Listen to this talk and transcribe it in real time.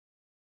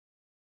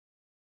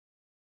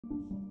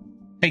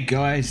Hey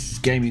guys,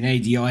 Gaming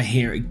ADI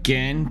here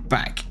again,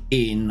 back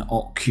in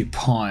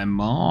Occupy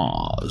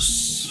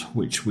Mars,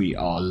 which we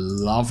are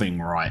loving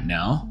right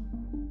now.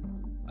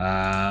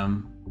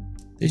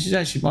 This is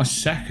actually my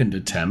second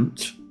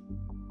attempt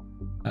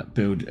at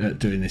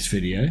doing this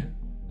video,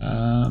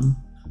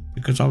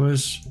 because I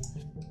was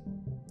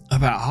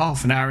about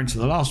half an hour into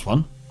the last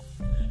one.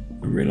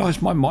 I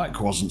realised my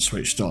mic wasn't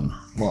switched on.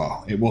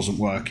 Well, it wasn't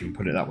working,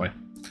 put it that way.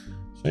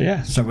 So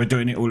yeah, so we're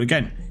doing it all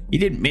again. You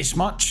didn't miss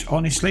much,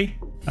 honestly.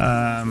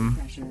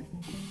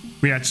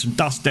 We had some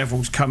dust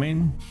devils come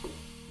in,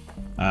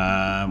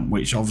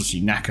 which obviously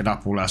knackered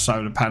up all our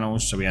solar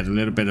panels, so we had a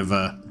little bit of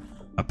a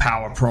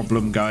power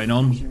problem going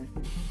on.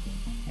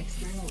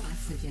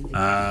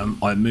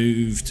 I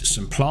moved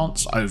some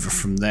plants over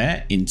from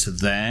there into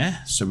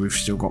there, so we've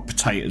still got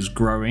potatoes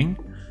growing.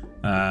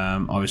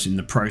 I was in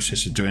the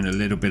process of doing a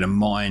little bit of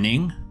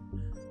mining,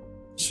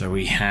 so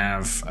we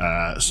have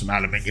some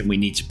aluminium. We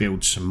need to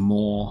build some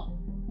more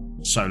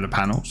solar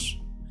panels.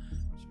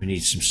 We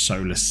need some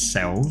solar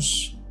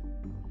cells.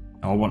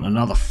 I want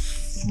another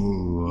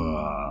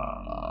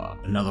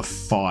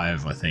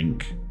 5, I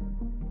think.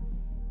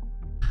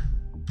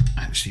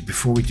 Actually,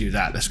 before we do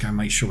that, let's go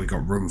make sure we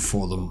got room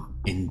for them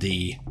in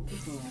the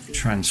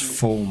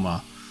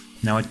transformer.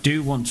 Now, I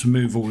do want to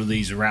move all of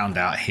these around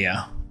out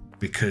here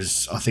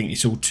because I think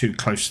it's all too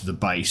close to the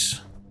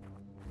base.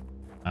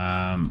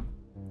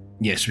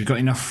 Yes, we've got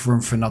enough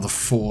room for another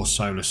 4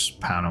 solar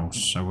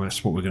panels, so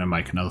that's what we're going to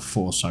make, another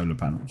 4 solar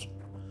panels.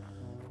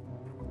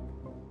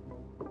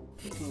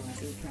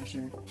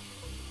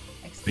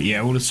 But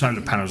yeah, all the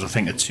solar panels I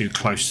think are too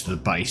close to the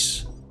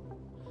base.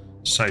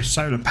 So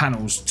solar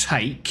panels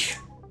take...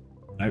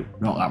 Nope,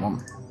 not that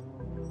one.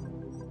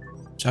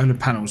 Solar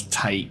panels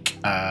take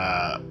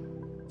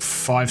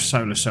 5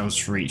 solar cells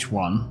for each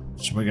one.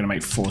 So we're going to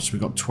make 4, so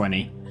we've got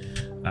 20.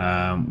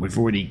 We've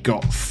already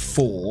got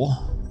 4.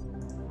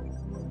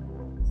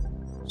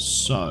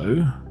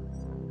 So...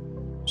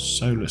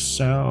 solar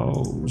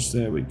cells,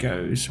 there we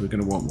go. So we're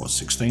going to want, what,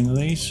 16 of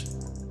these?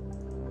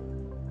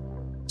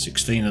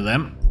 16 of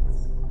them.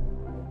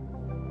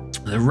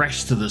 The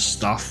rest of the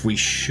stuff we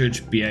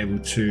should be able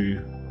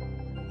to...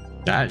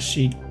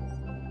 Actually,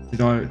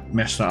 did I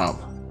mess that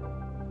up?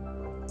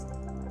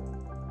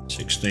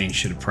 16,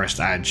 should have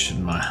pressed add,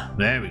 shouldn't I?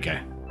 There we go.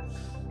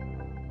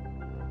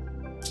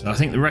 So I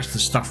think the rest of the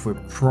stuff we'll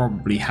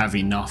probably have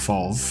enough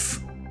of.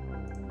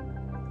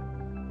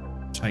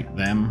 Take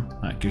them.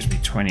 That gives me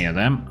 20 of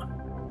them.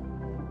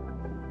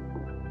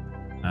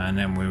 And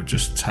then we'll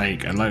just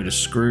take a load of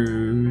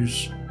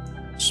screws.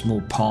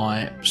 Small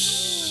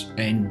pipes,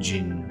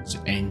 engines.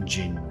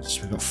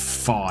 We've got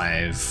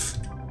 5.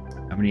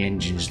 How many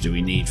engines do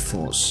we need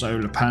for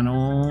solar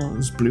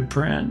panels?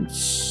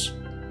 Blueprints.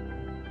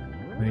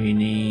 We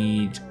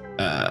need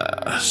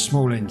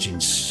small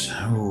engines.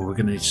 Oh, we're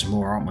gonna need some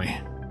more, aren't we?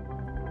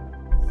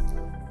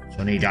 So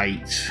I need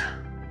 8.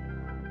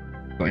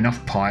 Got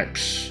enough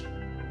pipes.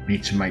 We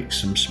need to make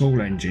some small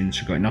engines.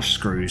 We've got enough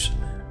screws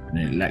and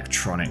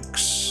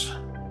electronics.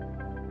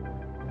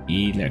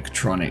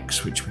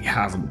 Electronics, which we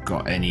haven't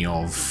got any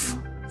of.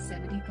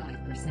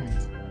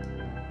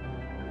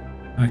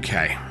 75%.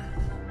 Okay.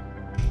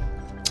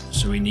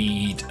 So we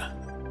need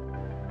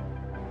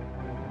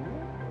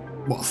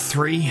what,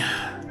 3?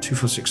 2,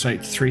 4, 6,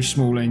 8. 3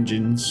 small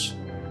engines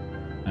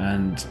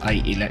and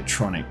 8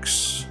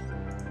 electronics.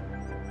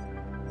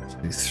 So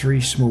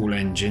 3 small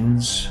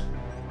engines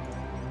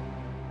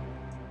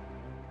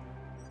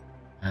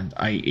and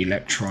 8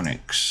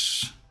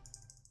 electronics.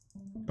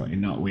 Got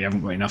enough? We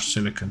haven't got enough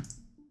silicon.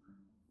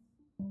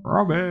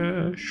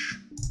 Rubbish.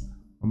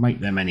 We'll make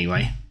them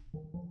anyway.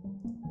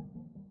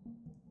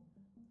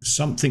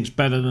 Something's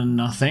better than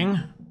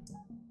nothing.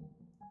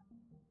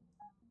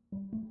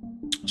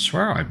 I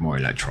swear I had more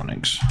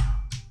electronics.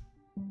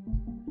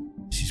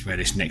 This is where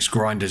this next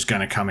grinder's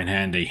going to come in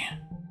handy.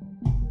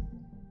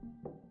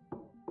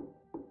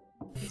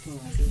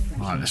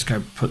 Right, let's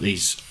go put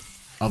these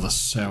other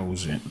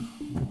cells in.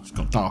 Oh, it's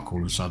got dark all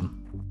of a sudden.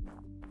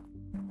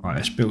 Right,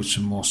 let's build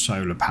some more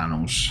solar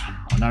panels.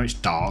 I know it's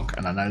dark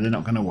and I know they're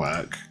not going to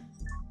work,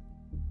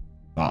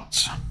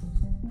 but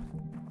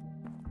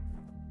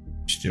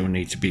still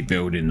need to be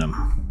building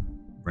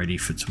them ready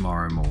for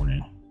tomorrow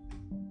morning.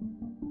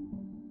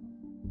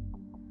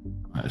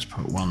 Right, let's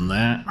put one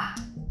there.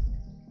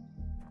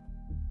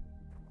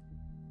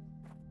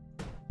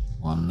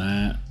 One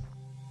there.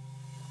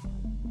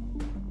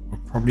 We'll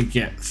probably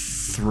get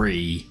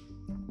 3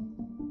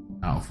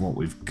 out of what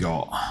we've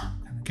got.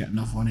 Get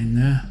another one in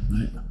there.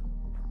 No.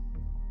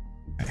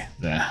 Okay,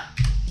 there.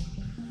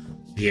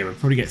 So yeah, we'll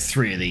probably get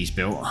 3 of these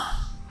built.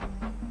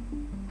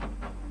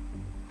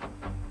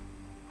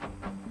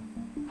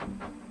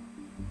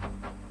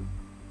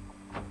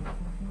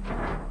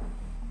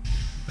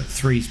 But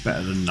 3's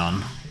better than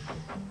none.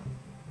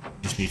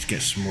 Just need to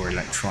get some more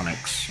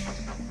electronics.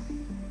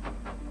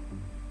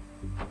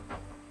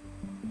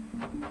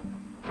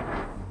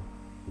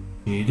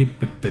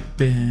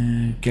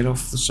 Get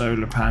off the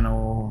solar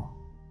panel.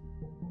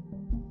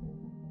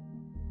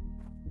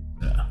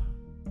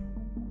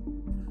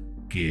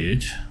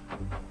 Good.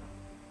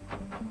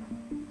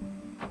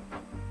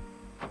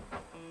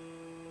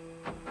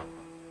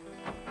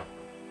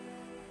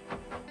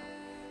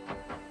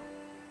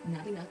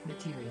 Not enough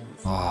materials.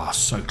 Oh,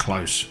 so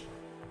close.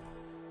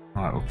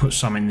 Alright, we'll put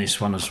some in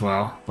this one as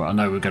well, but I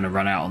know we're going to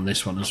run out on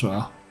this one as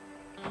well.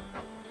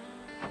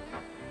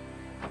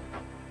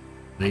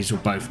 These will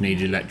both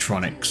need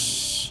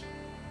electronics.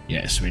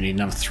 Yes, we need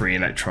another 3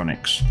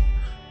 electronics.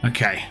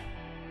 Okay.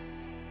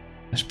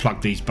 Let's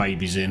plug these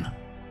babies in.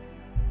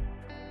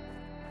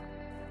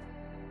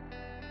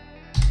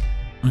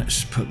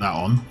 Let's put that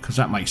on, because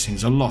that makes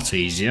things a lot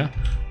easier.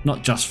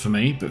 Not just for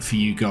me, but for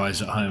you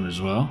guys at home as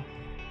well.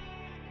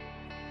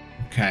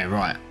 Okay,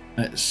 right.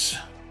 Let's...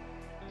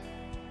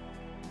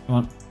 Come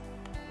on.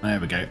 There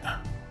we go.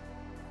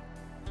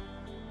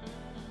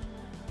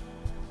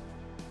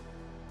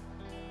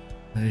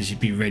 Those should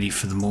be ready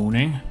for the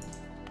morning.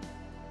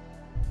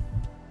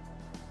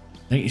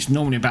 I think it's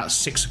normally about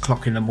 6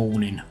 o'clock in the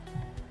morning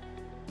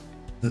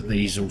that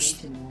these all...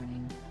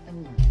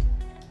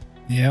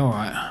 Yeah,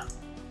 alright.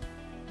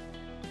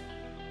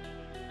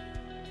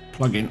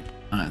 Plug in.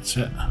 That's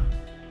it.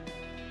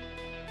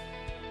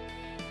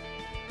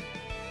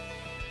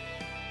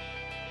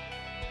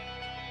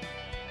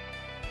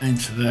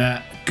 Into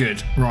there.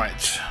 Good.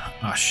 Right.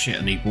 Oh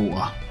shit, I need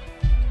water.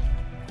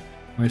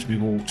 Where's me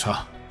water?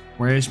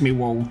 Where's me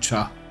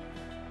water?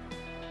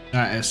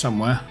 Out here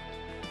somewhere.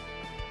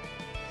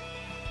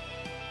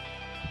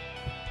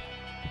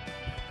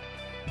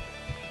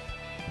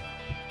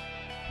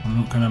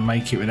 I'm not going to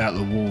make it without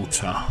the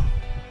water.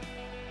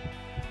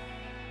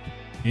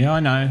 Yeah, I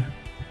know.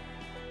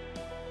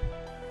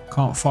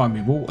 Can't find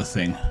me water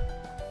thing.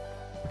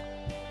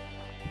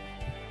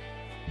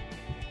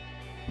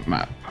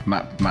 Map,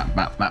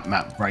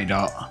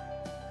 radar.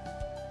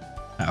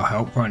 That'll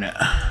help, won't it?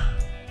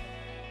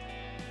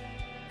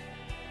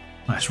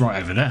 That's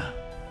right over there.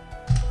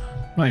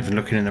 Not even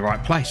looking in the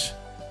right place.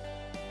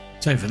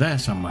 It's over there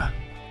somewhere.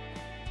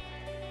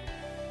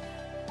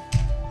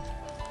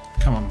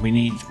 Come on, we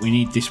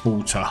need this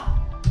water.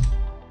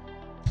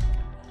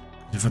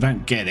 If I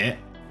don't get it,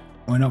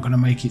 we're not going to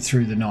make it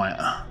through the night.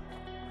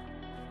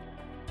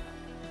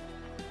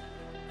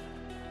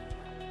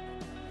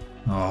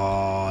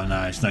 Oh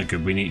no, it's no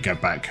good. We need to go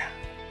back.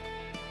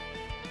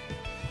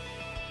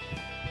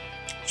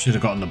 Should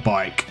have got on the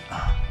bike.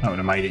 That would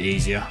have made it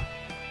easier.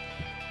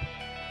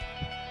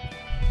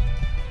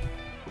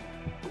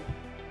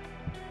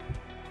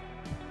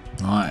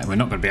 Right, we're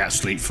not going to be out of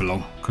sleep for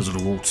long because of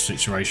the water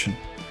situation.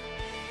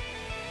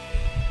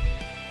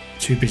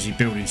 Too busy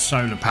building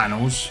solar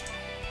panels.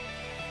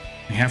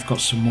 We have got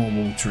some more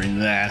water in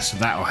there, so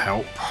that'll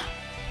help.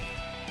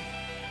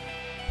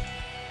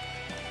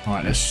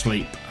 Right, let's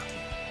sleep.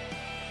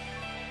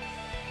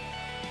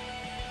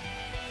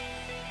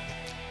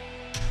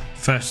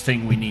 First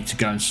thing, we need to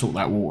go and sort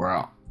that water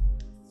out.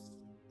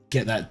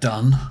 Get that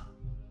done.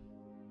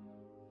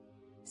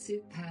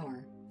 Suit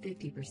power,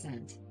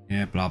 50%.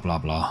 Yeah, blah, blah,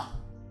 blah.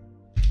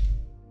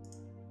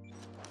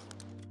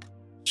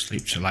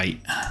 Sleep till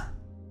 8.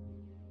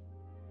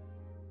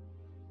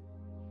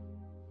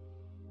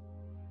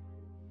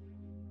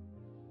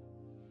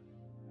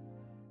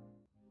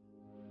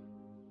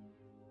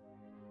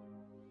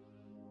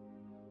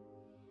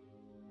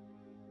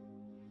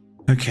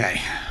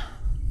 Okay.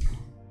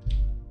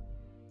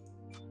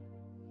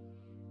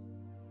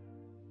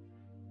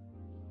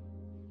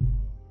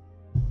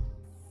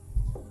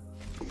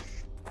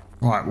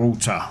 Right,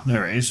 water.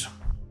 There it is.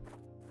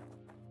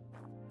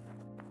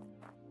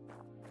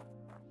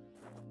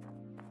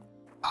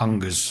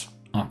 Hunger's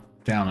up,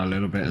 down a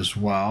little bit as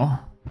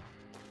well.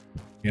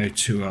 The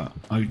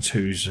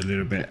O2's a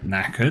little bit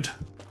knackered.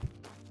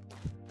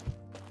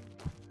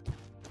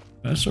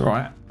 That's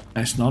alright.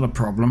 That's not a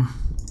problem.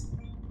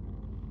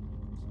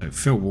 So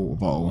fill water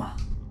bottle.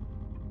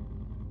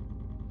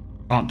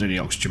 Can't do the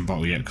oxygen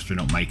bottle yet because we're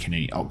not making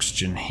any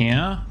oxygen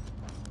here.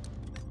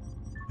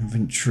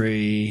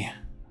 Inventory.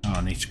 Oh,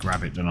 I need to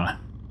grab it, don't I?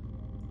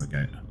 There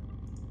we go.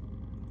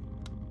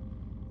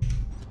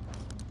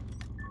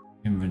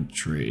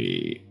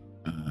 Inventory.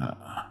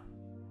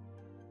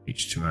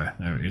 H2O.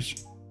 There it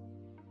is.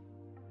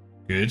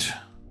 Good.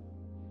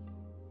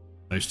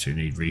 Those two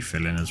need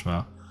refilling as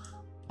well.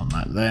 On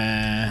that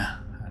there.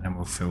 And then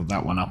we'll fill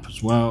that one up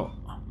as well.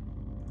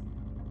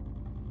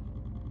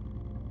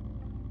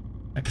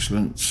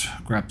 Excellent.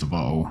 Grab the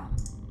bottle.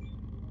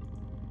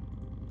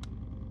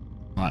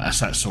 Right, that's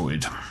that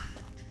sorted.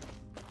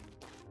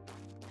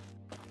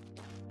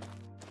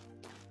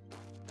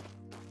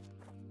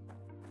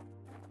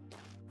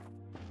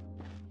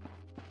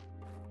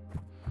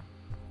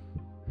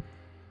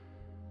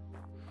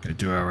 Go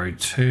do our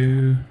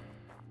O2.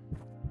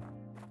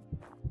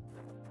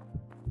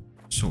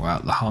 Sort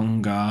out the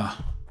hunger.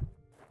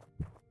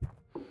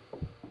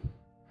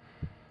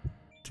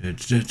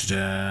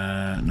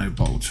 No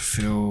bottle to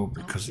fill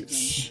because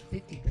it's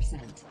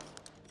 50%.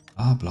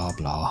 blah blah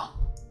blah.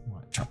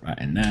 Right, chuck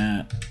that in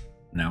there.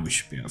 Now we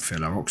should be able to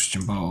fill our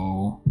oxygen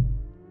bottle.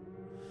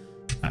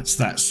 That's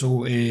that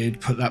sorted.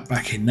 Put that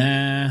back in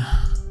there.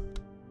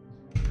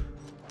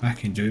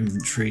 Back into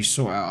inventory,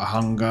 sort out a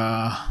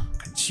hunger,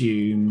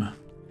 consume.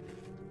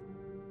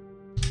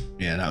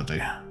 Yeah, that'll do.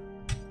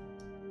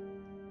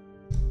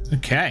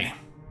 Okay.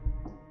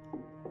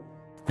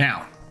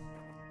 Now,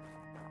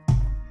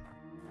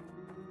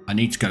 I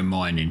need to go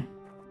mining.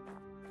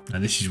 Now,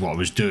 this is what I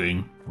was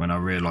doing when I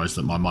realised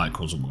that my mic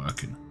wasn't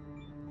working.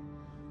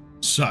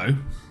 So,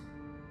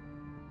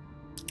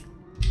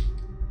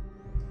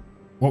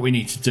 what we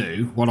need to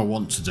do, what I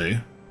want to do,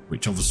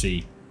 which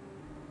obviously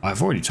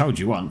I've already told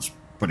you once,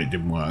 but it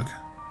didn't work,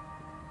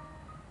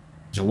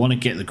 is I want to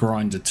get the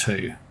grinder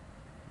too.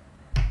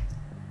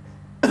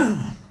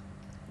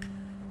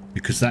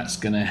 Because that's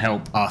going to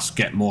help us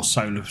get more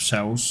solar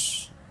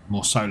cells,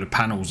 more solar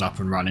panels up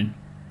and running,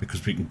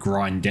 because we can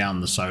grind down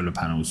the solar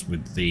panels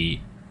with the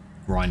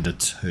grinder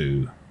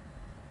 2.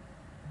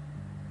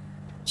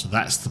 So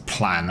that's the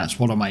plan. That's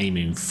what I'm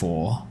aiming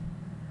for.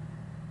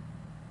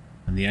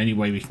 And the only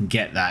way we can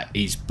get that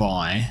is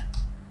by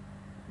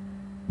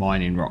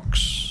mining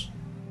rocks.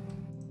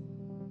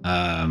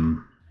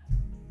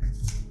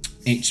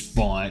 It's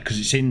by, because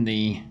it's in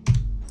the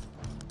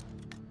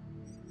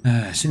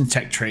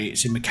tech tree,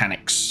 it's in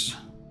mechanics.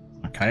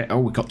 Okay, oh,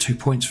 we got 2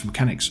 points for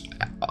mechanics.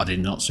 I did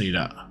not see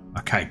that.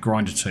 Okay,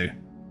 grinder 2.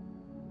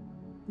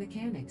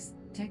 Mechanics,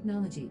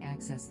 technology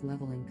access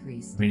level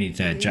increase. We need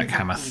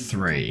jackhammer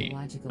 3.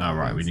 All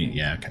right, we need,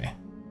 yeah, okay.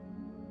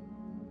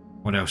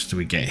 What else do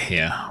we get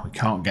here? We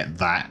can't get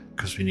that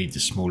because we need the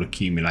small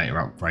accumulator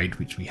upgrade,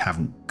 which we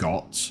haven't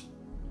got.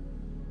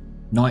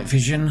 Night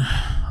vision.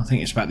 I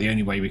think it's about the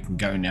only way we can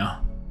go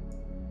now.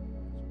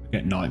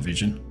 Get night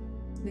vision.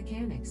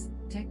 Mechanics,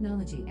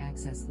 technology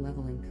access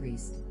level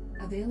increased.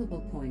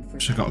 Available point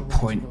for. So I got a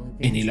point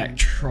in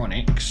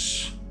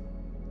electronics.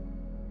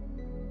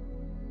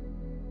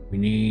 We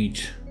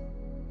need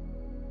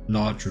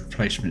large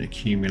replacement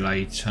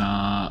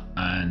accumulator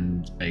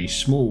and a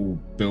small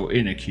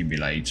built-in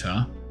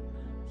accumulator.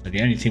 So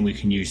the only thing we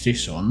can use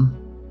this on,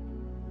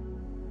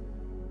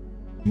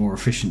 more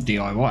efficient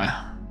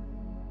DIY.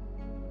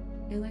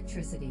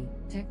 Electricity,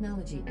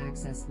 technology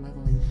access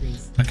level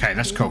increased. Okay,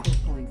 that's cool.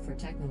 Point for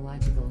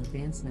technological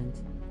advancement.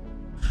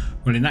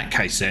 Well, in that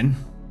case then,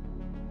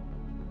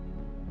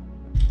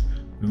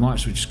 we might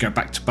as well just go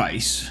back to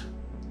base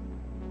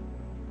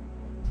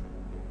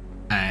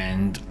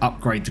and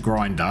upgrade the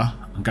grinder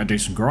and go do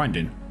some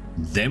grinding.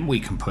 Then we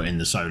can put in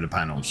the solar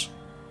panels,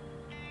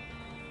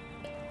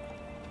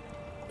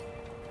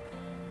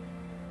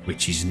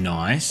 which is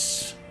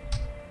nice.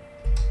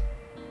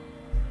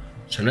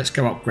 So let's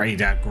go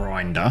upgrade our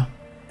grinder,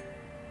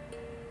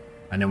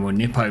 and then we'll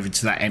nip over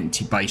to that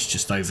empty base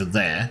just over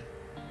there,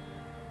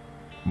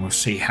 and we'll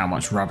see how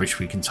much rubbish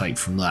we can take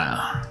from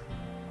that.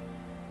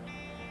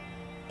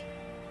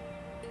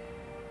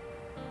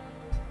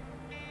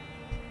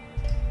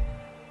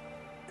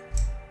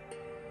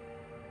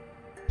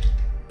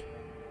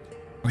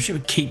 I wish it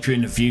would keep you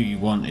in the view you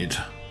wanted.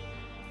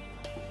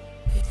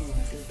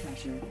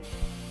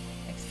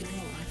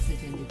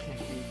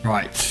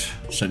 Right,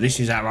 so this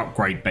is our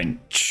upgrade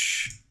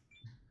bench.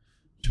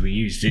 So we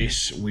use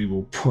this, we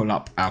will pull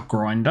up our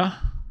grinder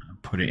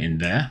and put it in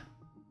there.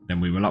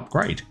 Then we will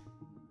upgrade.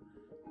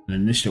 And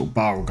then this little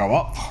bar will go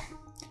up.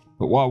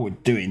 But while we're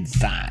doing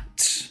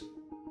that,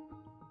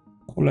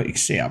 oh look, you can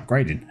see it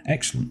upgrading.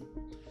 Excellent.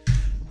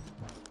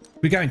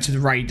 We go into the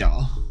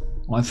radar.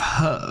 I've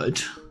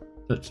heard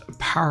that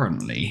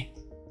apparently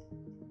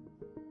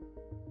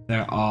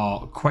there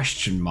are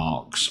question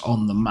marks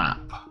on the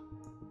map.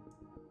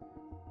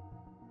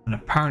 And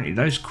apparently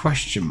those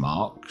question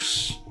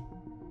marks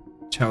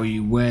tell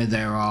you where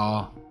there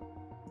are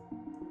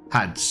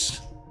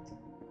pads.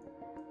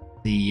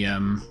 The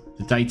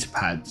data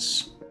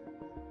pads.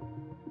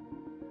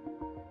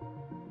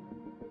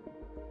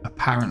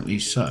 Apparently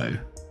so.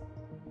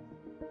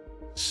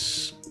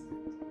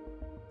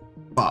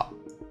 But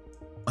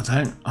I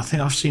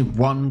think I've seen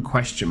one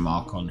question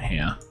mark on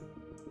here.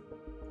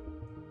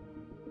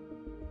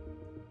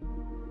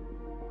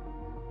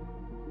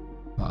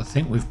 But I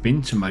think we've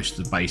been to most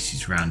of the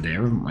bases around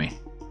here, haven't we?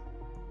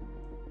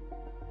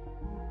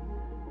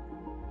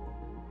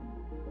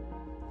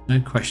 No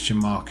question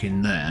mark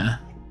in there.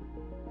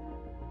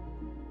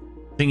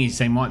 Thing is,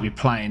 they might be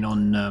playing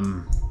on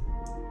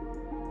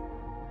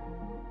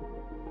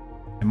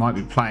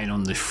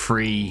the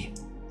free,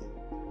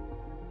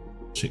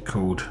 what's it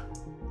called?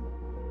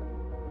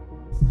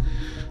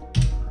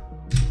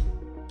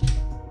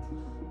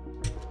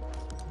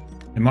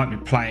 They might be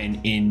playing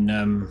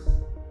in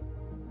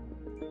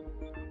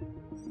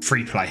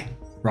free play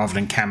rather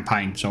than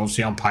campaign. So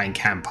obviously I'm playing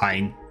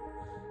campaign.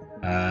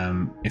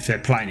 If they're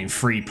playing in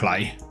free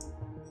play,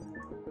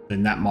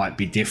 then that might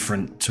be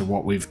different to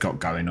what we've got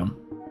going on.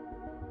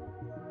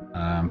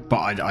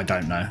 But I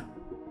don't know.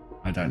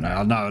 I don't know.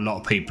 I know a lot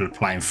of people are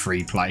playing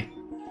free play,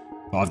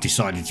 but I've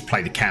decided to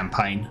play the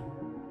campaign.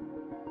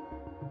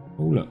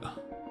 Oh look.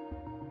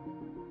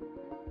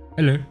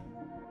 Hello.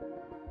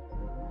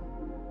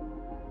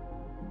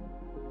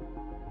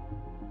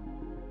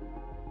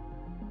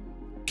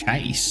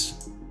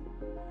 Case.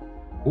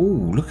 Oh,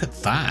 look at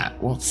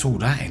that. What's all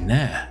that in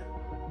there?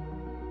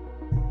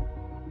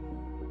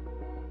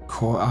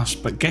 Caught us,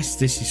 but guess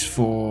this is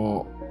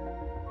for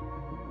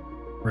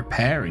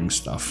repairing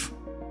stuff.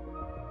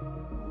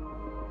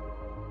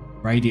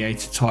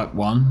 Radiator type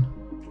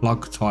 1,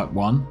 plug type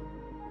 1,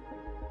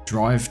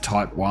 drive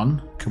type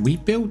 1. Can we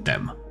build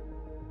them?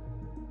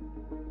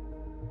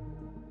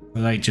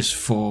 Are they just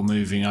for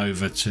moving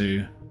over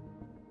to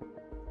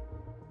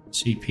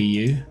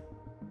CPU?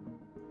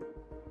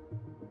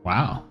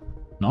 Wow,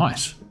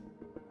 nice.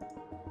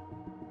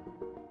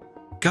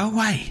 Go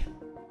away.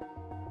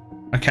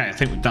 Okay, I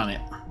think we've done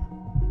it.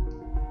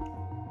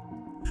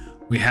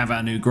 We have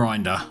our new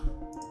grinder.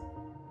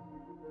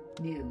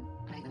 New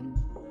item.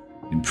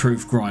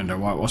 Improved grinder.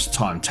 Right, what's the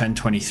time?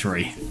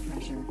 10:23.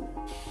 Pressure.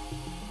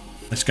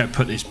 Let's go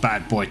put this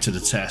bad boy to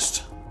the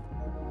test.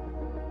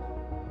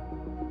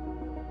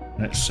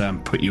 Let's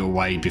put you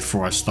away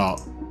before I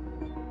start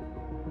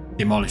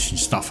demolishing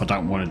stuff I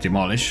don't want to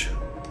demolish.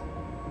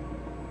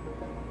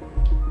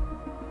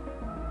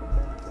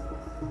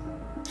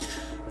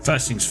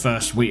 First things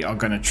first, we are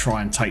going to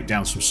try and take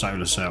down some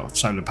solar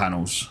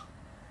panels.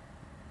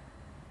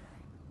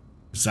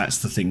 Because that's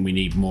the thing we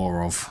need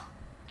more of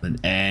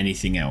than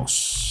anything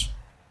else.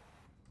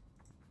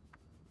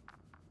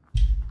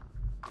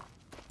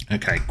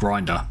 Okay,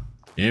 grinder.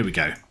 Here we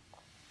go.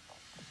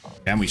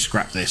 Can we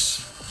scrap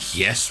this?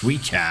 Yes, we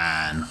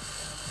can.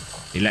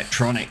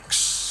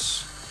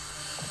 Electronics.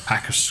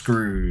 Pack of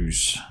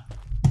screws.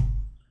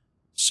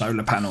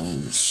 Solar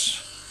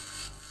panels.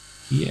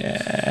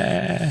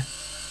 Yeah.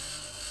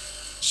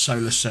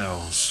 Solar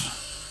cells.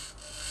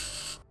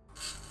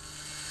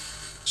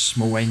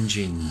 Small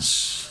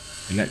engines.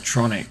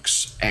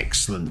 Electronics.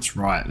 Excellent.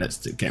 Right,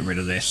 let's get rid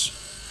of this.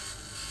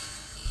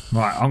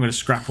 Right, I'm going to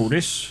scrap all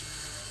this.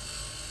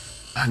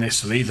 And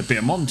this will either be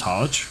a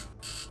montage,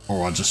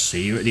 or I'll just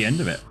see you at the end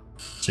of it.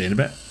 See you in a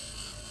bit.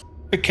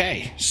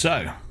 Okay,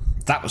 so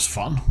that was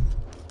fun.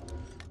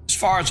 As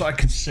far as I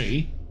can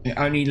see, it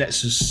only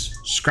lets us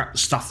scrap the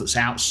stuff that's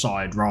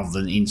outside rather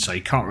than inside.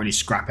 You can't really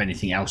scrap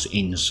anything else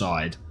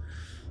inside.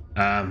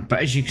 But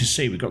as you can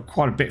see, we've got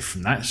quite a bit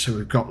from that. So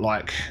we've got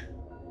like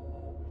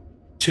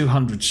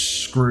 200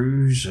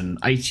 screws and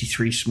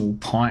 83 small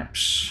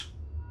pipes.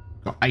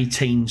 Got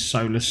 18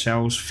 solar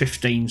cells,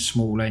 15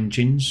 small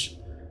engines,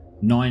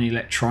 9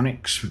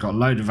 electronics. We've got a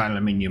load of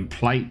aluminium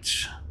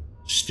plate,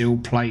 steel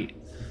plate.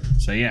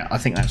 So yeah, I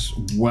think that's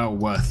well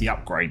worth the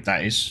upgrade,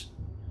 that is.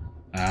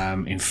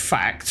 In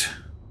fact,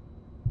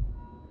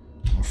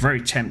 I'm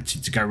very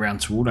tempted to go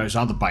around to all those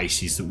other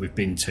bases that we've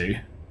been to,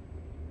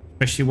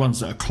 especially ones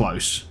that are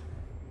close.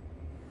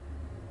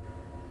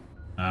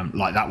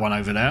 Like that one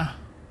over there.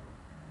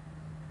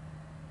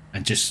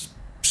 And just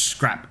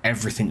scrap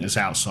everything that's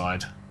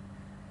outside.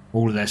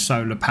 All of their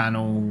solar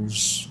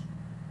panels,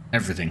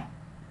 everything.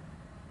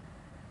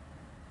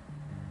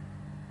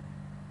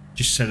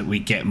 Just so that we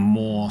get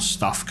more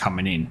stuff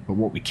coming in. But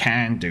what we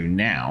can do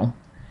now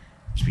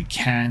is we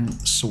can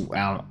sort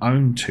our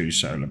own 2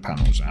 solar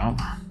panels out.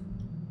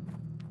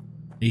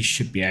 These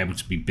should be able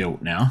to be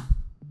built now.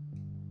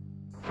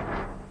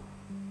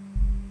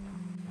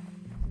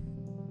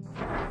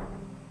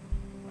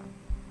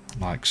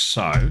 Like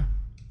so.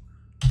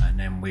 And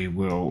then we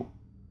will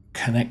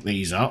connect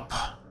these up.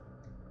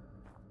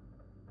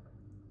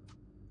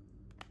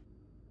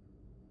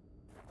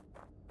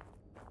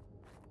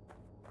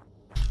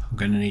 I'm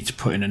going to need to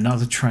put in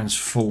another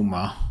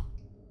transformer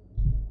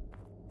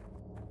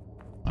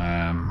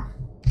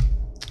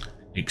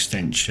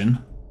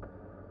extension.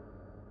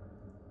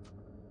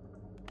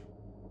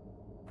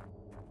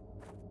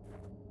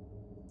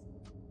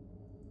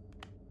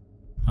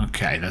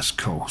 Okay, that's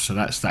cool. So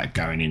that's that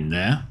going in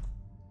there.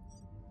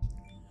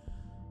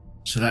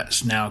 So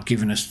that's now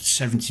given us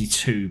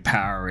 72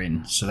 power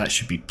in. So that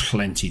should be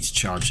plenty to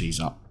charge these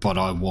up. But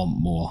I want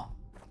more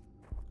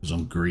because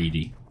I'm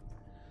greedy.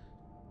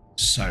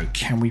 So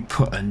can we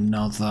put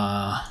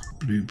another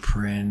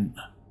blueprint?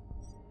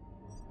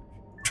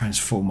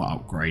 Transformer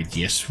upgrade.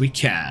 Yes, we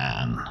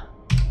can.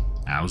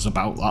 How's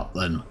about that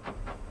then?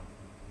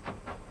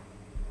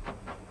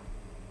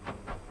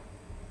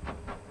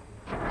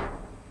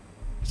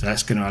 So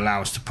that's going to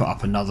allow us to put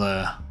up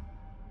another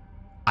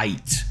 8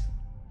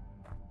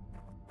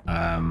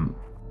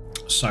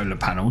 solar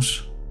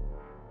panels,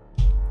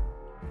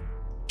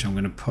 which I'm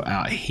going to put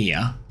out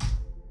here.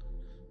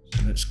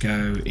 So let's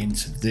go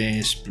into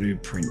this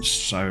blueprint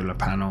solar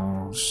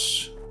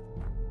panels.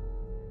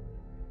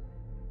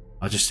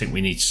 I just think we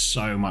need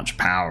so much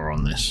power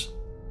on this.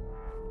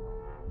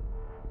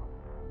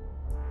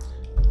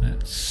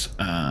 Let's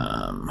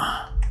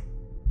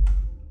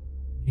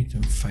need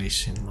them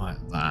facing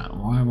like that.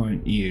 Why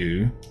won't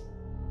you?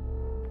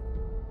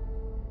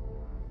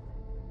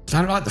 I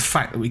don't like the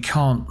fact that we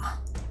can't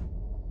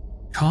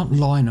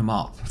line them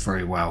up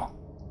very well.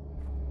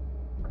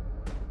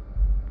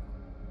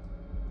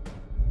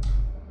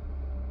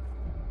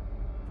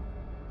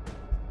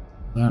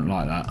 I don't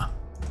like that.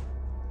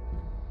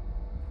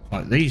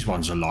 Like these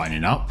ones are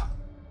lining up,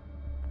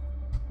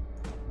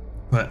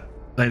 but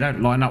they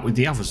don't line up with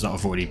the others that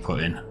I've already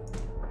put in.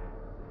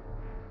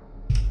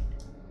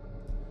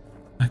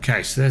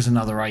 Okay, so there's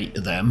another 8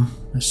 of them.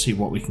 Let's see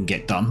what we can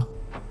get done.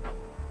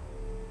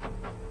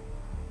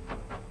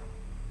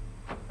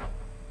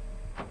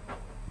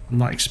 I'm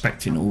not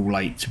expecting all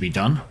 8 to be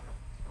done.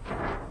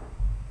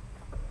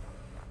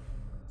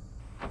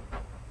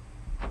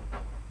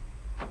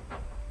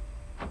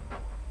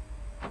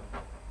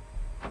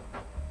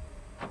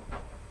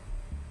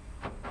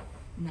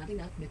 Not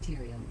enough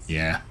materials.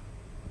 Yeah,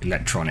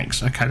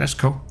 electronics. Okay, that's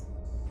cool.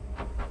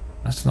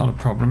 That's not a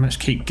problem. Let's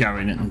keep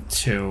going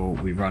until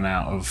we run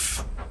out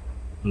of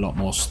a lot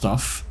more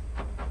stuff.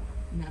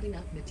 Not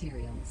enough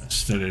materials. That's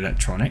still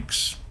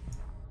electronics.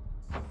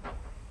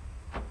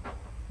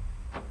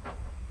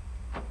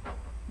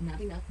 Not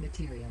enough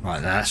materials.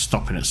 Right, that's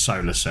stopping at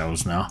solar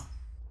cells now.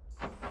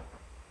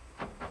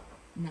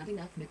 Not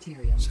enough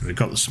materials. So we've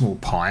got the small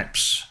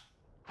pipes.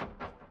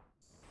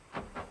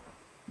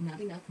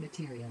 Not enough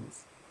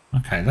materials.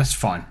 Okay, that's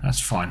fine. That's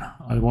fine.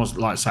 I was,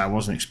 like I say, I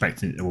wasn't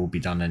expecting it to all be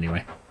done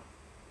anyway.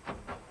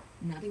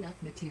 Not enough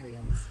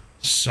materials.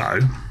 So,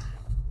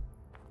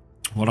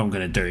 what I'm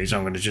going to do is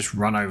I'm going to just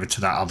run over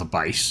to that other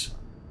base.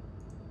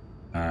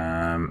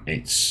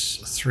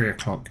 It's 3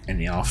 o'clock in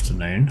the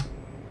afternoon.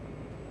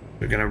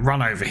 We're going to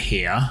run over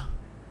here.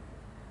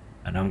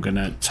 And I'm going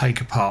to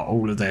take apart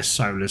all of their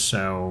solar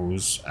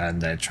cells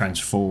and their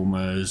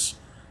transformers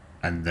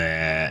and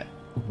their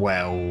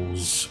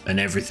wells and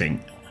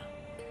everything.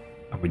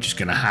 And we're just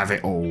going to have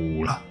it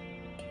all.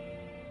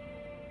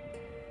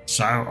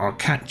 So I'll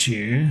catch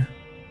you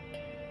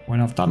when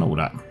I've done all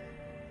that.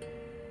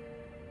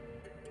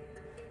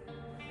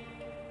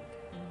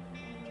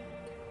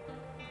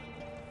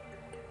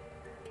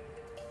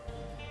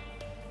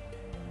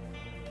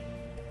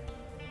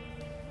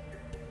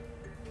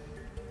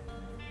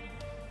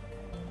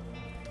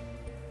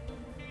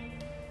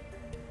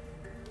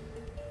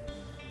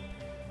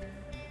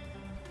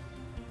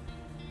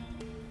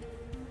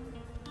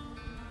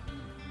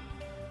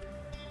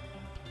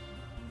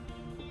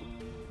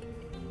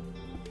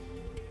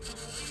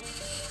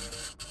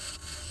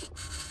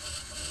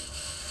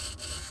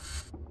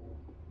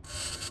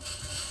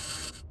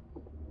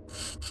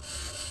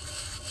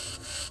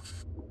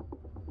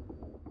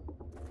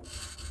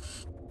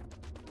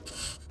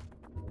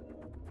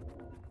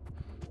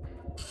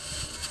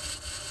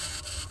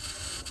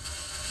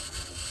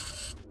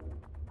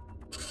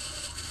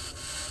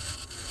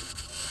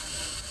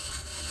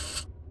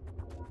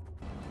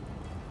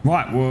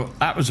 Right, well,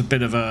 that was a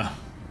bit of a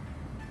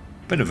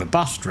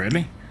bust,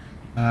 really.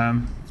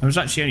 There was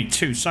actually only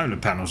 2 solar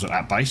panels at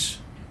that base,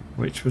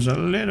 which was a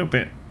little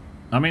bit.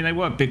 I mean, they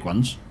were big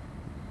ones,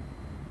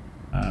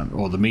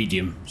 or the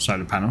medium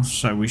solar panels,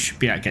 so we should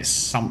be able to get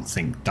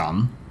something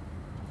done.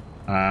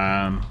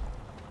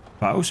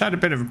 But I also had a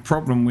bit of a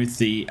problem with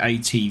the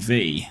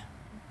ATV.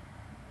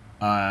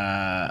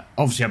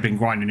 Obviously, I've been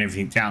grinding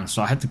everything down,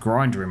 so I had the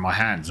grinder in my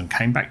hands and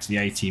came back to the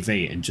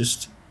ATV and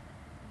just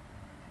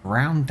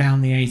ground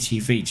down the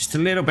ATV just a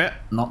little bit,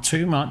 not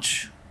too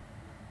much,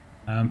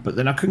 but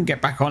then I couldn't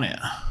get back on it.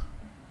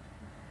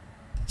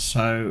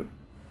 So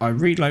I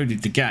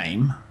reloaded the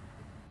game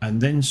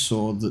and then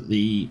saw that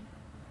the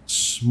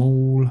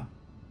small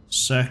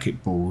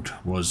circuit board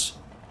was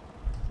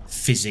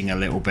fizzing a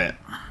little bit.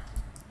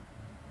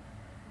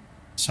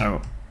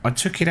 So I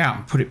took it out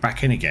and put it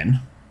back in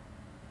again,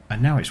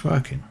 and now it's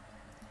working.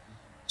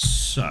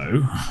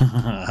 So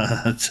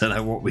I don't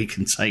know what we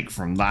can take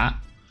from that.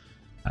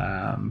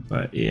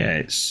 But yeah,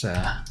 it's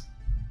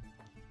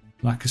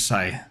like I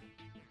say,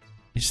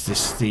 it's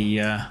this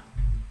the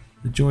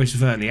joys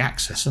of early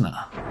access, isn't it?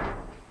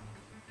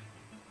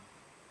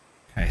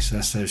 Okay, so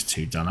that's those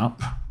 2 done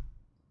up.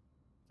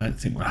 Don't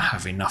think we'll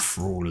have enough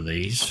for all of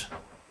these.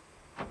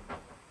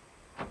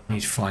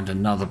 Need to find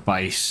another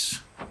base.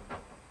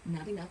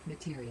 Not enough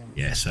materials.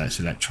 Yeah, so that's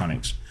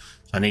electronics.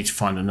 So I need to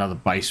find another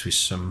base with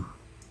some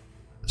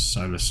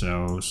solar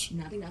cells.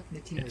 Not enough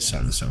materials. Yeah,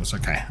 solar cells.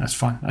 Okay, that's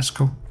fine. That's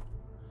cool.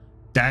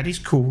 Daddy's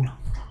cool.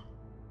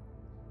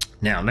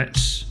 Now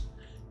let's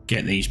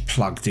get these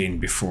plugged in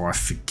before I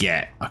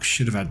forget. I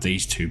should have had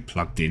these 2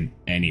 plugged in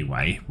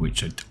anyway,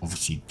 which I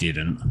obviously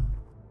didn't.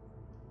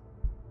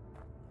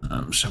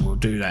 So we'll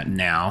do that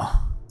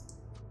now.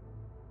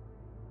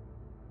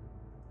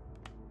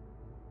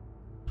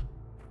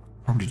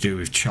 Probably do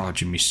with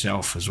charging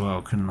myself as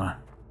well, couldn't I?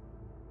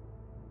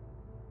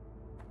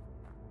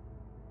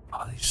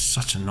 Oh, it's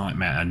such a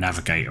nightmare to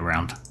navigate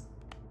around.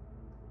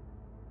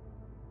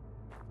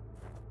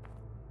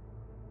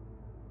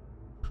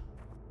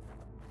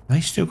 They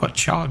still got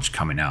charge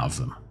coming out of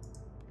them.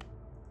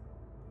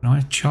 Can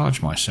I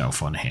charge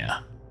myself on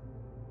here?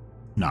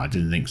 No, I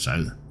didn't think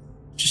so.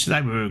 Just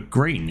they were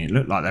green. It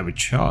looked like they were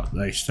charged.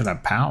 They still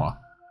had power.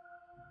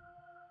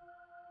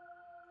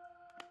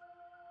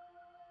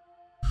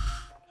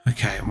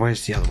 Okay, and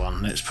where's the other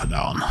one? Let's put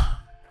that on.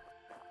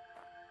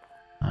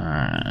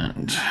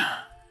 And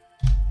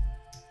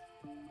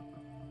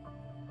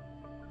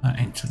that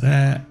into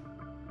there.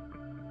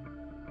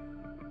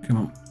 Come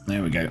on,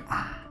 there we go.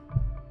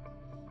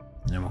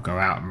 And then we'll go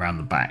out and round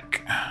the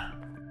back.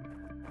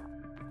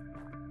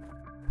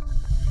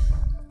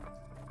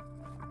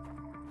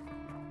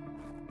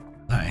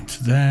 That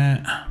into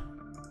there.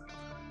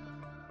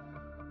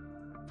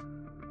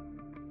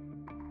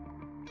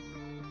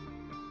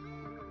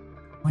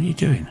 What are you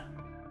doing?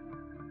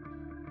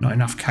 Not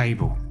enough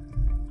cable.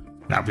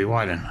 That'll be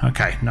why then.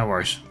 Okay, no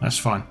worries. That's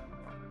fine.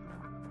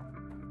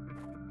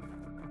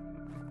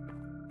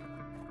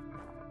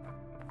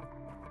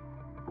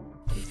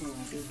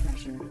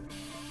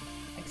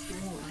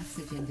 External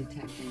oxygen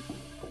detected.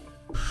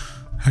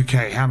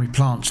 Okay, how many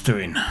plants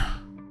doing?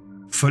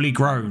 Fully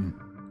grown.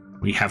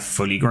 We have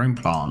fully grown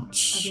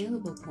plants.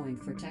 Available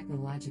point for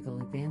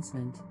technological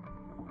advancement.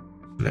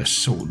 Let's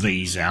sort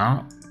these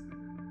out.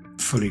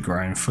 Fully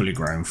grown, fully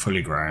grown,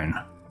 fully grown.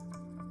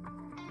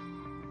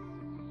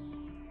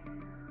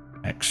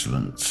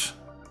 Excellent.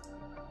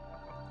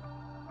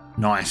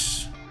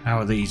 Nice. How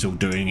are these all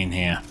doing in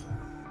here?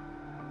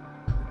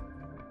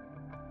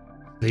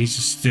 These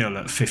are still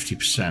at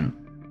 50%.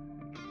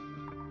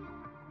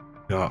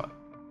 Got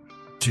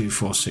 2,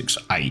 4, 6,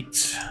 8.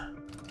 So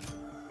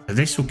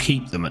this will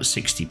keep them at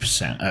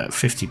 60%, at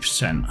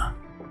 50%.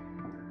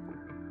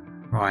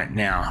 Right,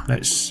 now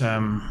let's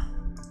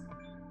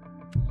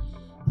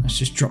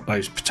just drop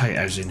those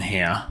potatoes in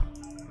here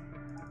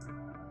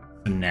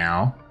for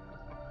now,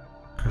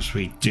 because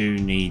we do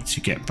need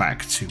to get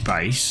back to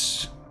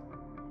base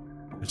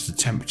because the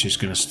temperature is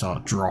going to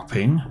start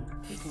dropping.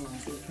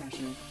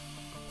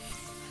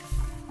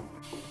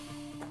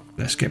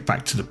 Let's get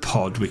back to the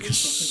pod. We can,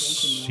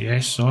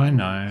 yes, I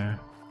know.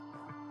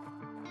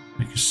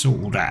 We can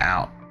sort all that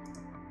out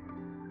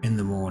in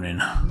the morning.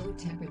 Low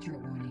temperature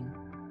warning.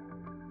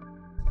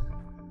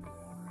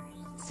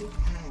 Suit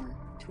power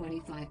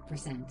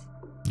 25%.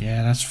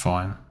 Yeah, that's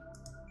fine.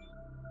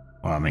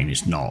 Well, I mean,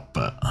 it's not,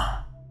 but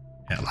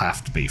it'll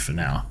have to be for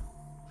now.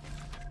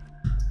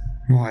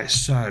 Right,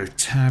 so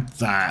tab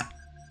that.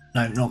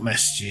 No, not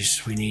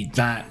messages. We need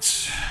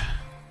that.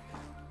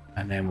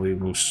 And then we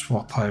will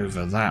swap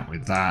over that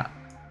with that.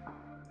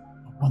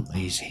 I want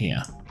these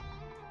here.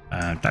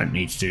 Don't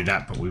need to do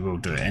that, but we will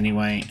do it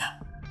anyway.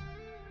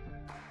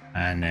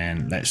 And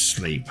then let's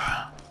sleep.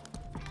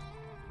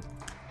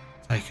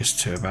 Take us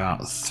to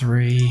about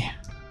 3.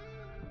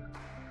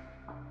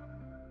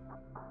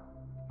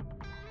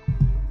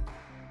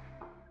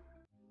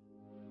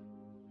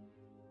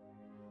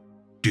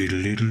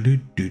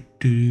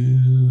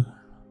 Doodle-doodle-doo-doo-doo.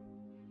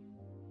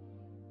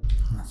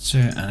 That's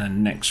it, and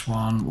then next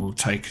one will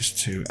take us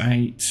to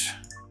 8.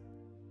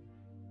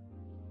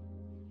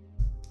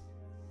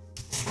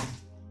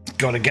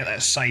 Gotta get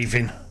that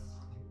saving.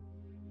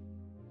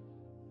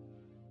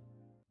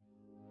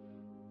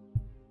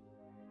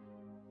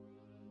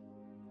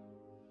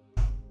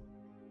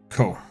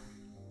 Cool.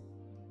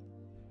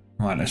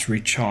 Right, let's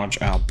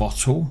recharge our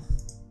bottle.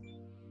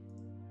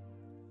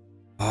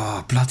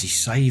 Oh, bloody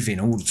saving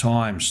all the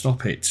time.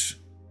 Stop it.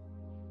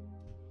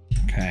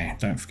 Okay,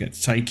 don't forget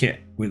to take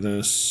it with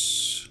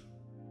us.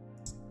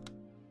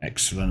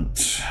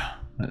 Excellent.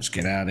 Let's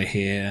get out of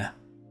here.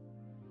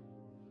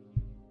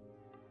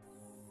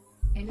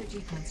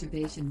 Energy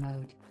conservation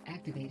mode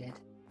activated.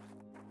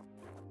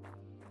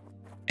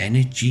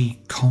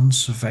 Energy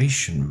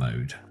conservation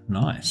mode.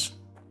 Nice.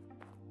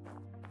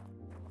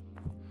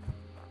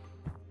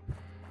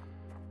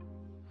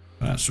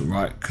 That's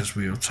alright, because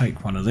we'll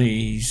take one of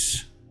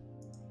these.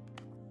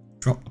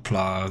 Drop the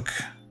plug.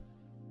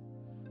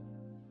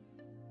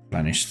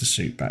 Replenish the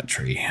suit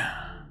battery.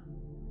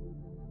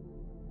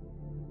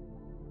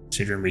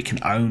 Considering we can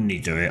only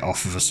do it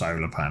off of a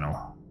solar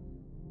panel.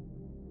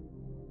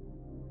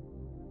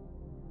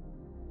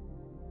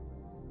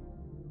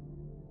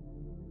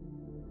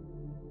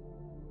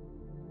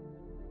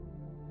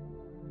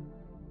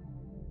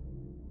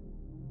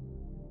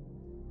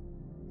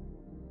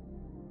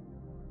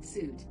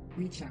 Suit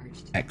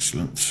recharged.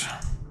 Excellent.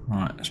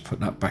 Right, let's put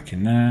that back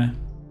in there.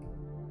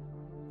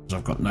 Because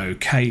I've got no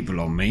cable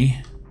on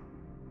me.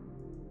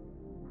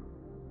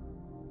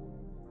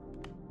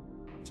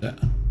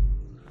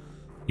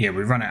 Yeah,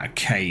 we run out of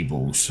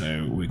cable,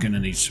 so we're going to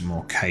need some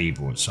more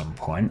cable at some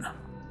point.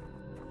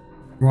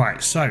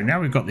 Right, so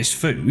now we've got this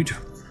food.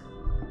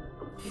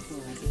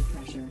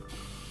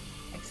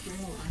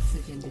 External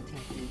oxygen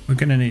detected. We're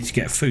going to need to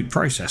get a food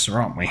processor,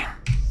 aren't we?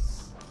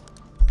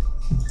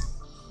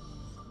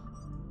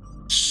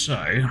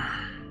 So,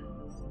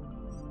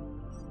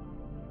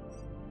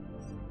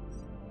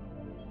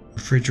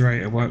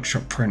 refrigerator,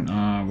 workshop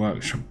printer,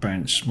 workshop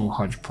bench, small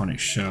hydroponic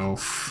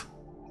shelf,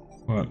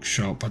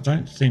 workshop. I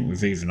don't think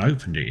we've even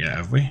opened it yet,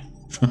 have we?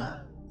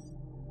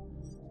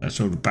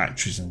 That's all the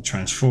batteries and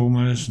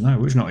transformers. No,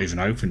 we've not even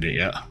opened it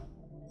yet.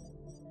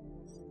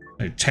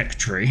 So, tech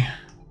tree.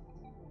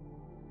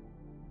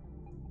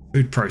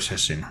 Food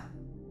processing.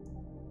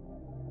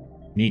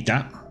 Need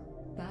that.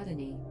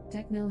 Botany.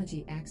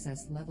 Technology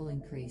access level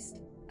increased.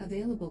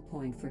 Available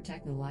point for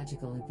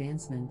technological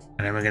advancement.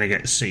 And then we're going to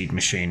get the seed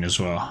machine as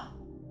well.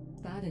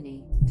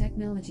 Botany.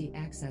 Technology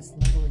access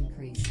level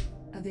increased.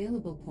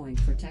 Available point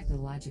for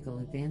technological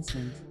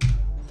advancement.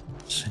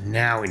 So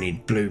now we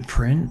need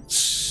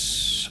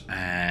blueprints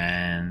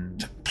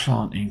and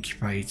plant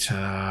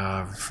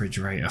incubator,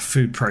 refrigerator,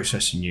 food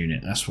processing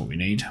unit. That's what we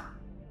need.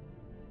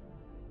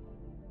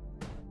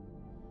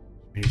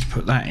 We need to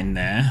put that in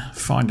there.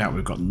 Find out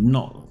we've got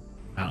not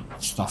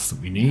stuff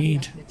that we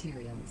need.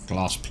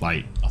 Glass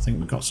plate. I think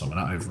we've got some of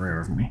that over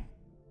here, haven't we?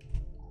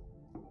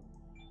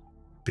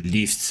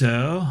 Believe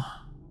so.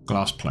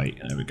 Glass plate.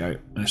 There we go.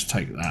 Let's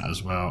take that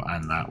as well,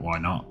 and that. Why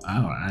not?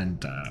 Oh,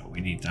 and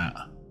we need that.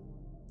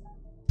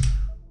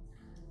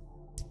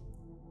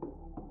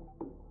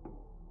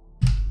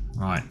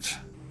 Right.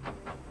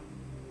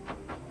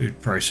 Food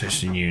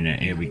processing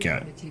unit. Here we go.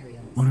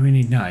 What do we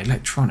need now?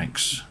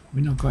 Electronics.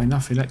 We've not got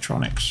enough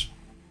electronics.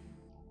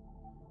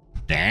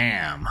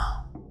 Damn.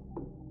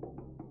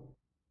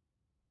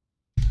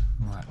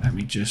 Right, let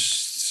me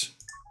just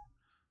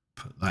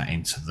put that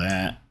into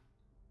there.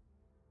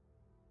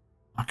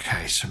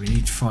 Okay, so we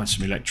need to find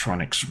some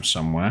electronics from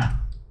somewhere.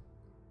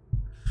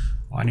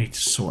 I need to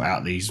sort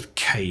out these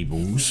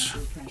cables.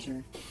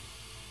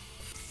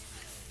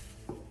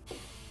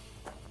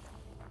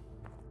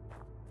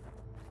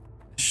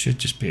 Should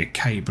just be a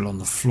cable on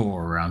the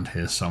floor around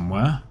here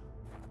somewhere.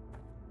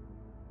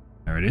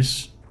 There it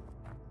is.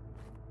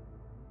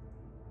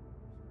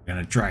 I'm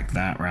going to drag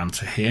that round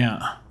to here.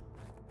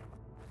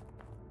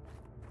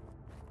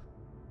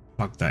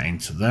 Plug that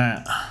into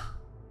there.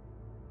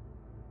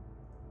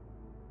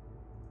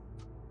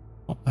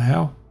 What the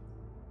hell?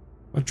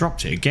 I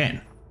dropped it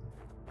again.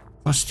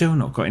 I've still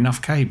not got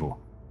enough cable.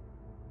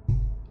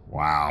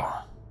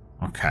 Wow.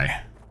 Okay.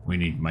 We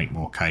need to make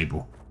more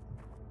cable.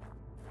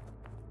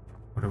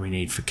 What do we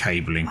need for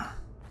cabling?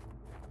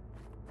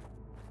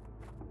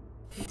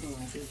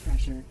 Equalizer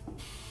pressure.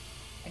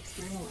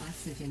 External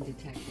oxygen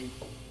detected.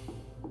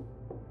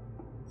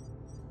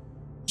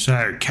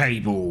 So,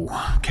 cable.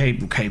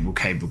 Cable.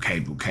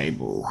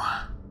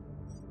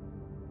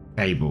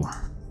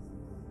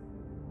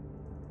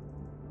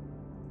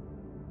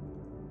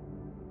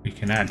 We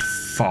can add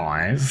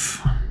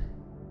 5.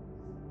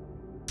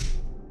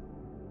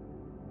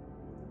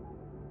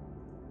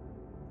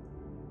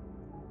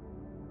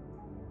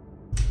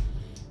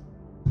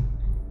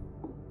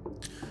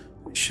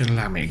 Should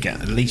allow me to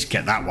at least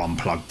get that one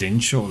plugged in,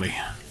 surely.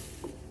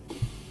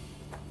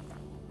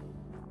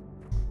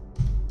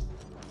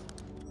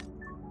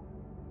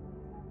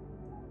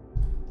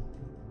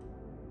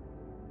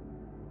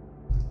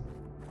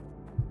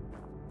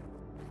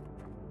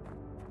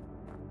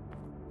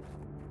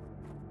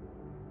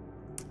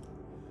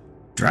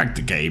 Drag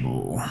the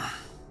cable.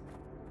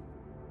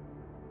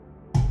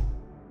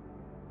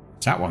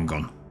 Is that one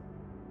gone?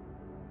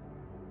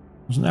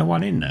 Wasn't there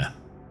one in there?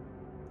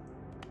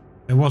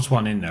 There was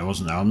one in there,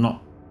 wasn't there? I'm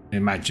not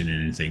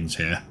imagining things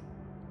here.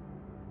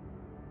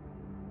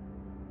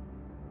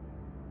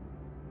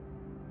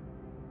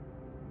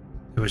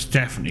 There was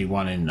definitely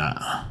one in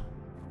that.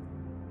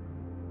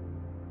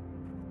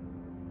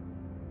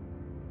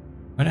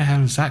 Where the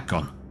hell has that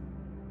gone?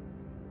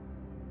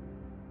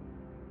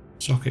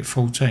 Socket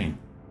 14.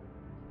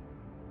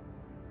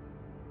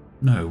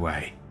 No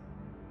way.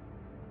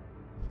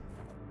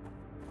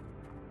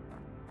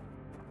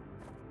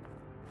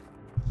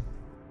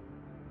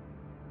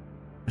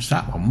 It's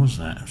that one,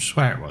 wasn't it? I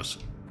swear it was.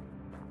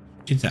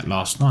 Did that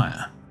last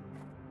night.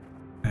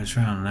 Goes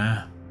round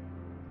there.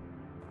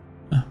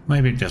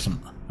 Maybe it doesn't.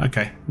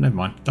 Okay, never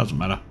mind. Doesn't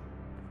matter.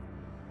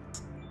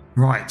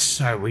 Right,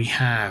 so we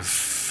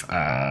have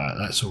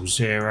that's all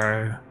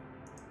 0.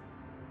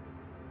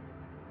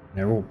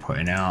 They're all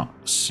putting out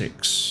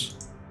 6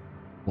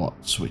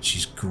 watts, which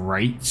is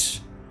great.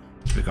 So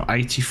we've got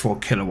 84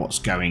 kilowatts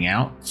going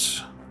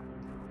out.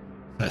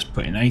 Let's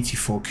put in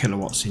 84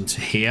 kilowatts into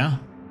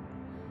here.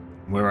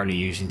 We're only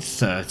using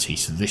 30,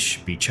 so this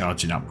should be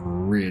charging up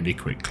really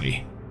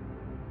quickly.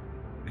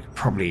 We could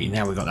probably,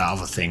 now we've got that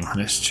other thing,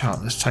 let's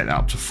take that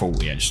up to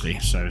 40 actually.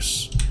 So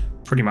it's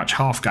pretty much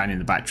half going in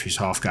the batteries,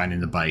 half going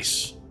in the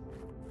base.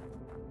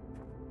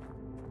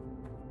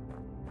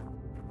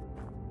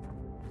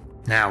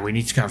 Now we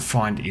need to go and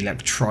find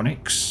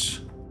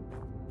electronics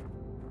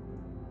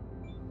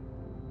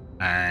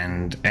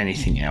and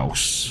anything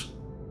else.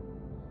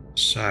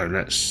 So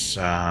let's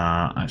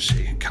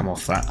actually come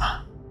off that.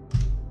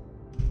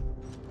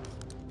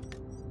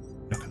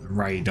 Look at the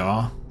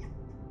radar.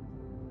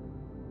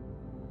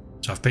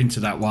 So I've been to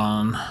that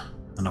one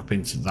and I've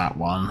been to that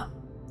one.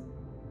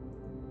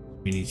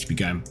 We need to be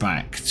going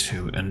back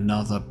to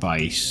another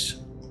base.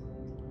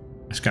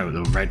 Let's go with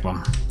the red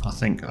one. I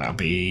think that'll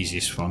be the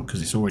easiest one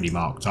because it's already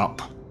marked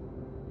up.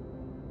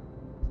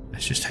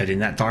 Let's just head in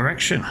that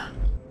direction.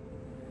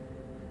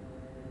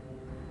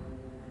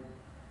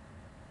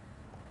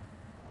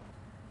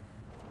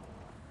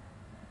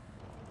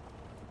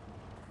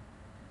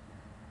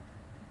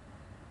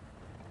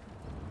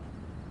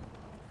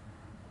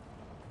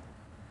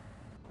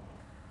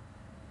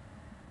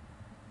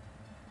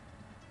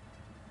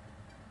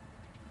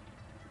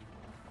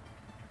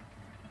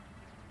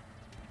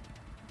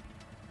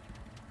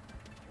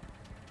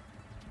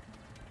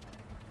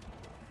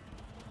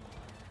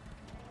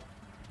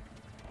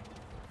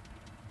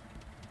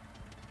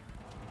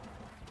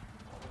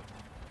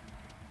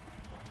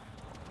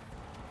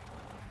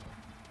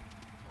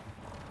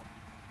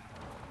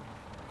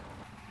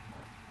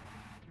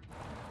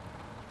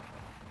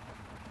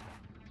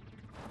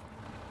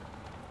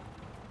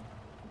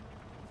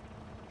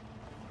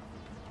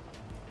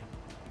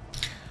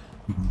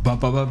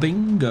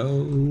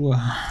 Ba-ba-ba-bingo.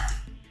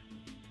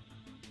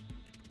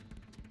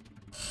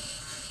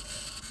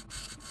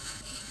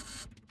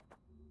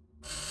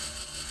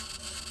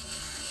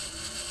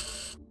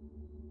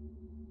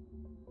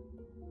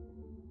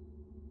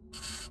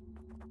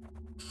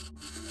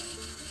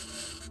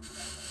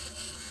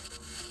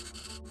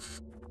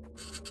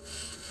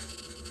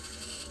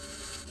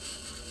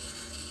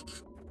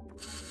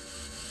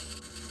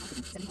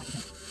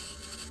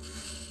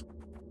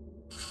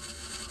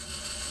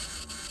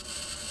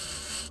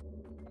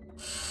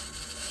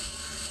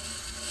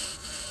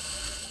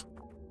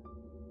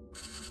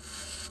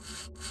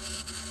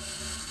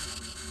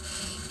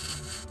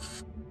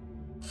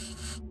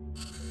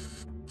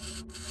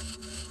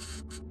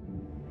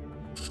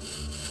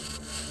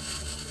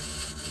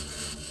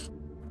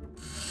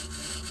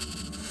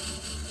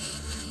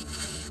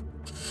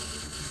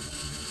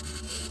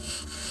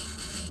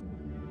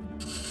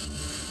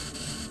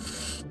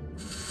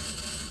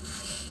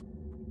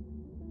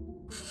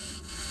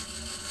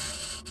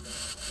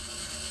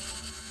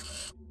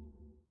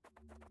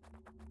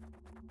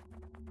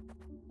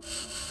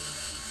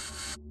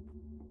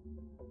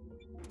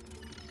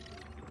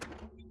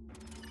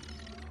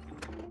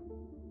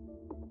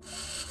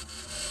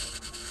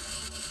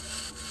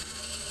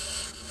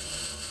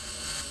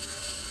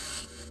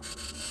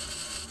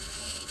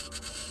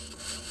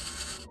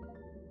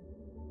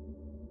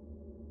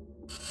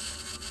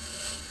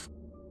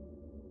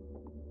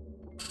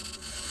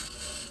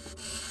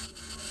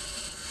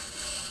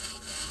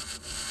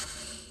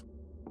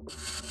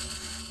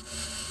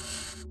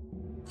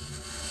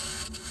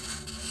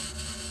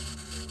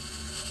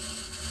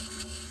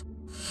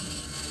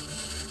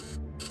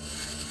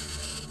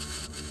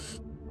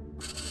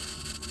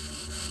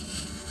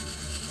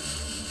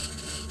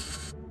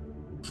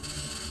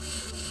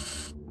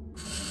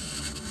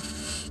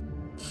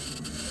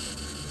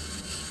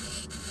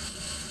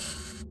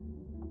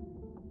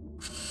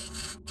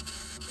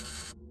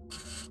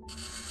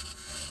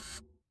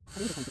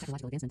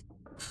 Technological advancement.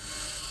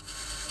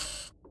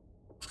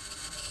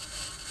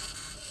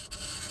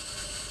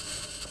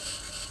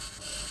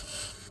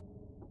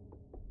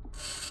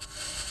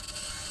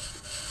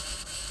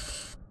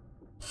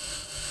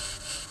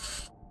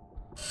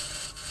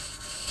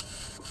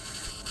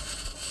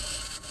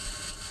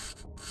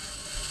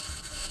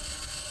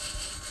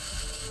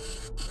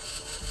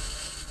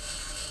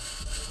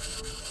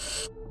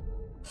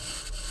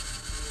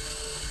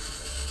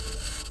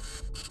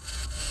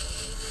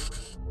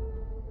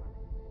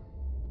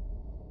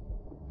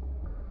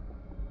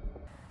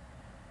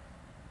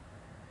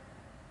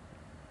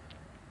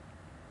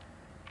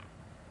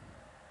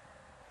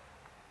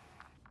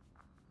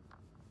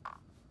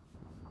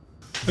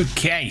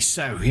 Okay,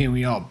 so here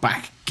we are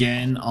back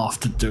again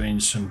after doing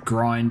some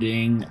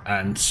grinding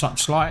and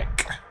such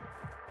like.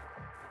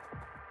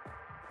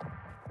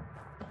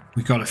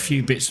 We got a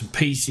few bits and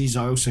pieces.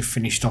 I also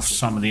finished off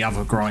some of the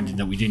other grinding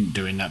that we didn't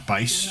do in that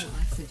base.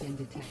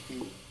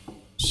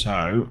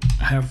 So,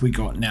 have we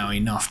got now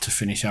enough to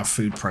finish our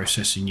food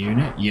processing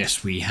unit?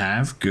 Yes, we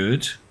have.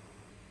 Good.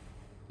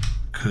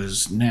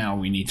 Because now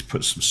we need to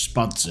put some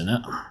spuds in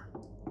it.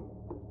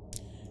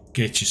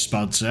 Get your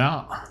spuds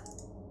out.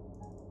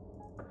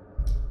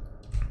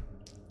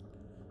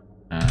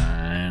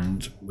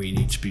 And we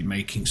need to be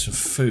making some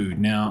food.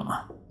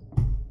 Now,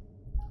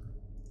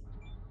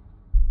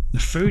 the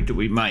food that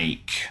we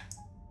make,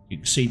 you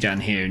can see down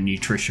here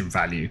nutrition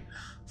value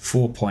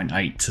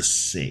 4.8 to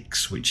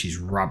 6, which is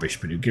rubbish,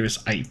 but it'll give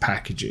us 8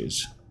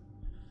 packages.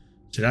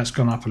 So that's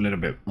gone up a little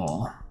bit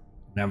more.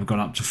 Now we've gone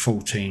up to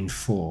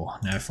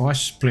 14.4. Now if I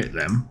split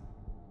them,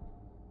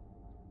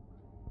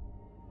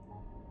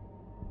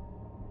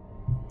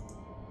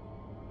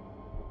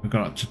 we've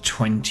got up to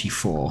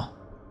 24.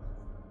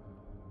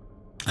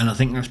 And I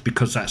think that's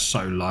because that's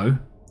so low.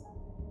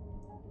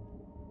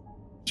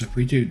 So if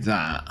we do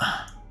that,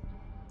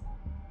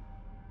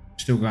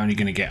 still only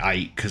going to get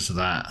 8 because of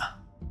that.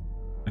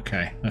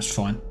 Okay, that's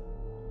fine.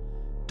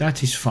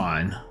 That is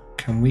fine.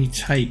 Can we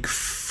take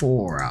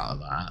 4 out of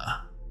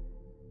that?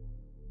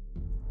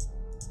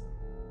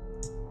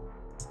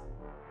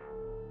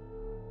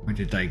 Where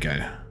did they go?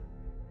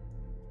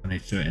 I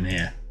need to do it in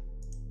here.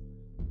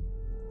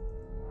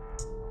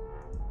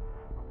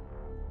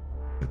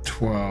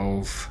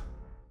 12.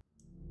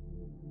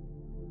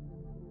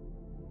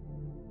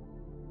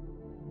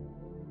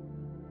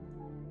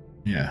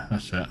 Yeah,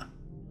 that's it.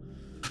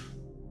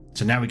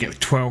 So now we get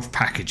 12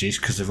 packages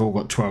because they've all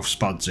got 12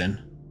 spuds in.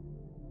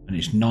 And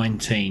it's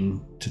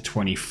 19 to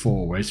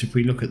 24. Whereas if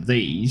we look at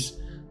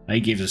these, they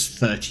give us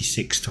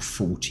 36 to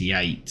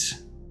 48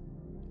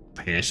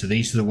 up here. So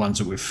these are the ones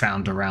that we've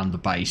found around the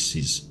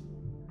bases.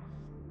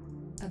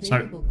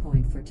 So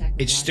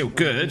it's still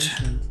good,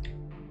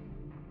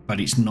 but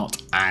it's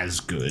not as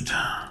good.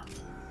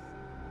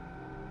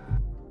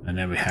 And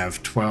then we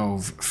have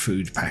 12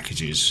 food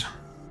packages.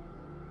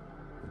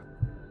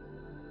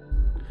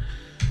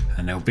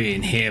 And they'll be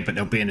in here, but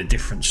they'll be in a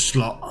different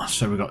slot.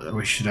 So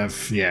we should have,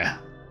 yeah.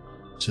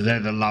 So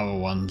they're the lower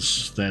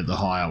ones, they're the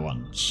higher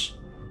ones.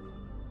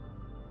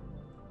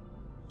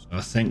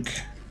 I think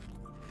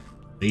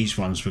these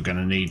ones we're going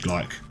to need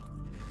like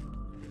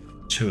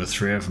 2 or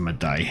 3 of them a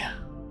day,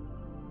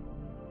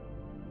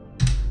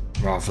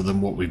 rather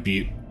than what we've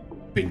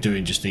been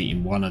doing, just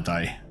eating 1 a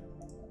day.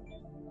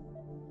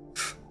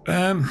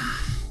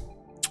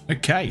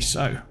 Okay,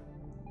 so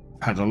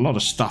I've had a lot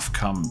of stuff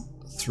come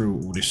through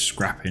all this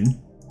scrapping,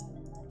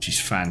 which is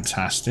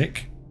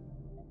fantastic.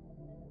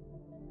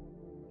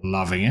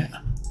 Loving it.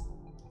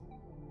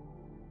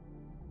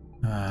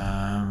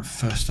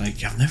 First aid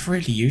kit. I've never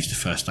really used a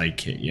first aid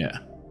kit yet.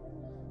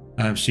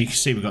 So you can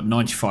see we've got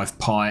 95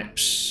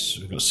 pipes,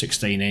 we've got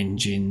 16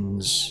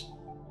 engines,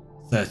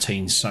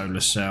 13 solar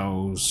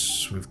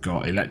cells, we've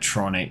got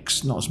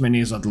electronics, not as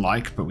many as I'd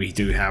like, but we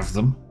do have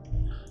them.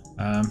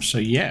 So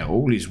yeah,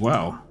 all is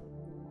well,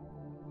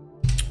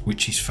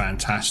 which is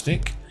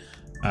fantastic.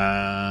 You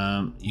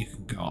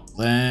can go up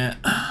there,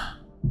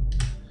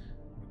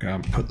 go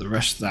and put the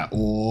rest of that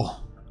ore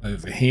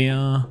over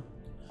here,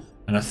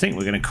 and I think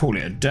we're going to call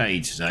it a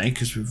day today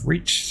because we've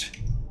reached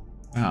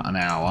about an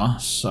hour.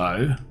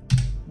 So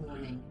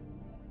Warning.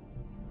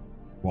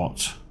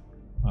 What?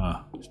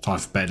 It's time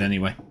for bed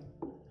anyway.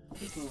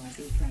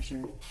 Equalizing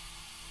pressure.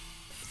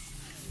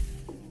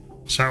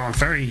 So I'm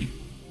very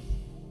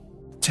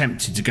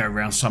tempted to go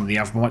around some of the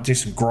other. I might do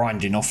some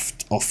grinding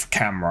off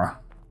camera,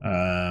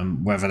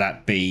 whether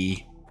that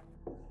be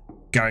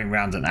going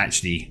around and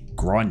actually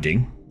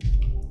grinding,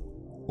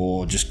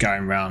 or just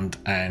going around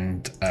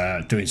and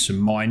doing some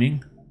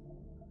mining.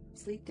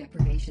 Sleep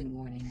deprivation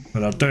warning.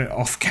 But I'll do it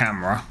off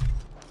camera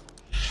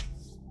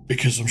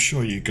because I'm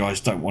sure you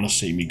guys don't want to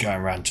see me going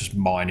around just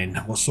mining.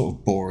 What sort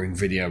of boring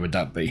video would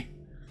that be?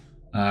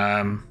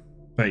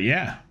 But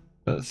yeah,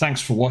 but thanks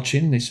for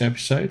watching this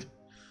episode.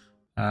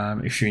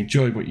 If you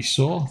enjoyed what you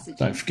saw,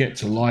 don't forget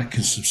to like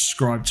and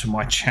subscribe to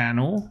my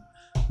channel.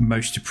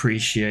 Most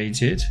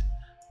appreciated.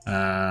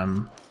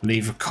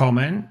 Leave a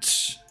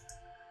comment,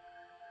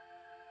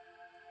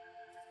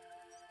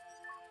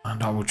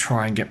 and I will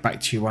try and get back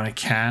to you when I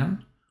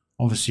can.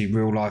 Obviously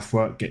real life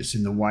work gets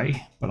in the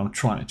way, but I'm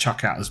trying to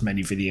chuck out as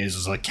many videos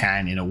as I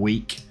can in a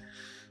week.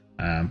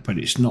 But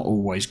it's not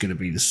always going to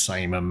be the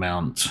same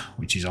amount,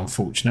 which is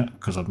unfortunate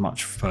because I'd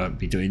much prefer to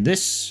be doing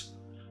this.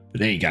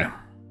 But there you go.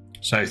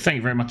 So thank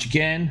you very much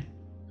again,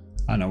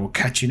 and I will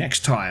catch you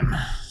next time.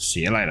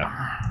 See you later.